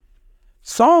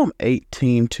Psalm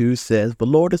 18:2 says, "The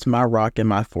Lord is my rock and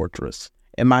my fortress,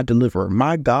 and my deliverer,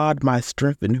 my God, my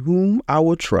strength, in whom I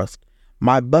will trust,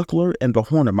 my buckler and the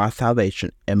horn of my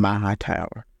salvation, and my high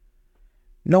tower."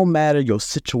 No matter your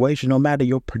situation, no matter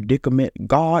your predicament,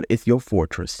 God is your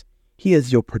fortress. He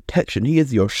is your protection. He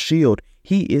is your shield.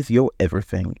 He is your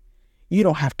everything. You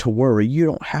don't have to worry. You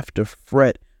don't have to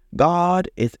fret. God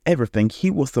is everything.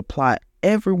 He will supply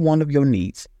every one of your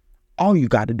needs. All you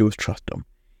got to do is trust Him.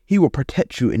 He will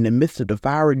protect you in the midst of the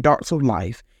fiery darts of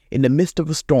life, in the midst of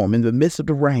a storm, in the midst of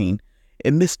the rain,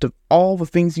 in the midst of all the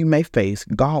things you may face.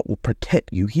 God will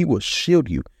protect you. He will shield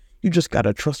you. You just got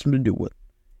to trust Him to do it.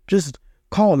 Just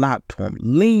call out to Him.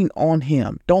 Lean on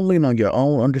Him. Don't lean on your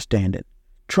own understanding.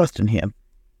 Trust in Him.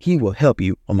 He will help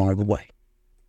you along the way.